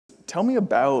Tell me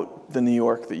about the New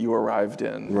York that you arrived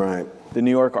in. Right. The New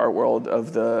York art world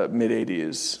of the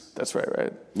mid-'80s. That's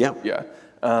right? Yeah. Yeah.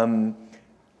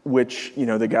 Which, you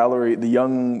know, the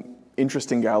young,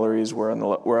 interesting galleries were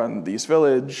on the East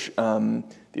Village. The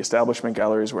establishment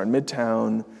galleries were in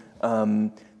Midtown.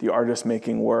 The artists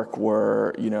making work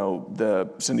were, you know, the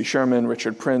Cindy Sherman,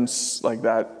 Richard Prince, like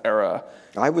that era.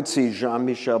 I would see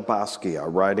Jean-Michel Basquiat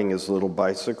riding his little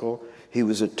bicycle. He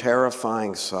was a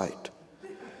terrifying sight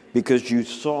because you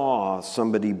saw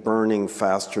somebody burning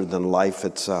faster than life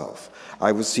itself.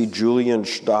 I would see Julian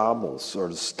Staubel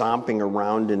sort of stomping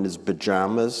around in his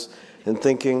pajamas and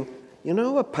thinking, you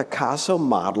know, a Picasso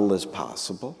model is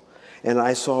possible. And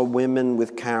I saw women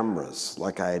with cameras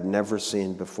like I had never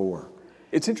seen before.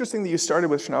 It's interesting that you started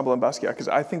with Schnabel and Basquiat, because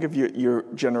I think of your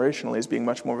generationally as being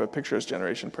much more of a pictures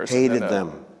generation person. Hated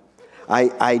them.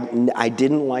 I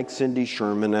didn't like Cindy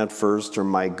Sherman at first, or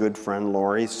my good friend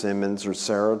Laurie Simmons, or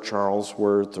Sarah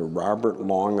Charlesworth, or Robert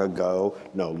Longo.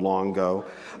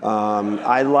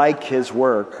 I like his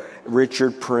work.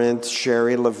 Richard Prince,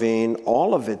 Sherry Levine,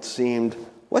 all of it seemed,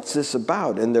 what's this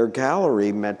about? And their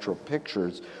gallery, Metro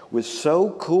Pictures, was so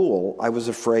cool, I was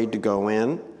afraid to go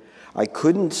in. I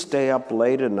couldn't stay up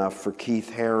late enough for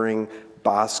Keith Haring,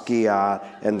 Basquiat,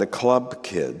 and the club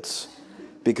kids,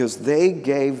 because they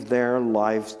gave their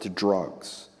lives to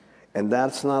drugs. And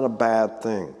that's not a bad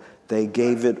thing. They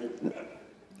gave it,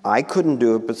 I couldn't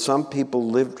do it, but some people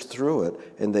lived through it,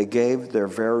 and they gave their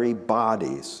very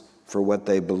bodies for what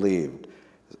they believed.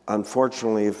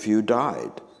 Unfortunately, a few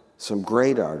died, some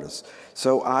great artists.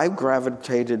 So I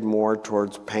gravitated more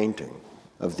towards painting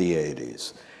of the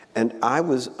 80s. And I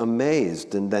was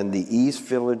amazed, and then the East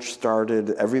Village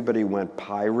started, everybody went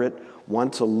pirate.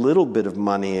 Once a little bit of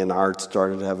money in art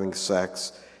started having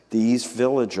sex, the East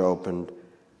Village opened,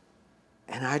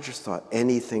 and I just thought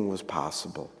anything was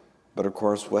possible. But of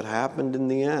course, what happened in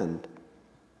the end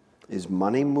is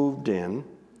money moved in,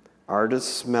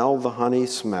 artists smell the honey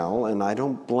smell, and I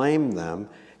don't blame them,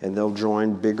 and they'll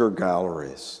join bigger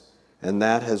galleries. And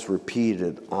that has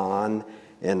repeated on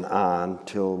and on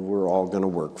till we're all going to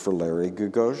work for Larry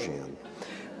Gagosian.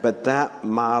 But that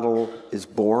model is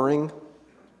boring.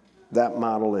 That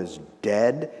model is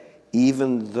dead,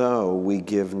 even though we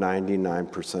give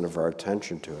 99% of our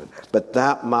attention to it. But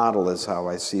that model is how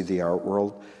I see the art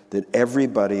world, that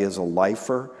everybody is a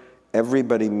lifer,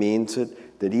 everybody means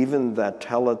it, that even that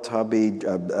Teletubby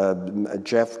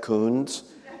Jeff Koons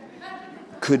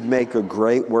could make a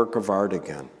great work of art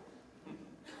again.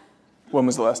 When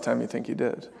was the last time you think you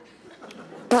did?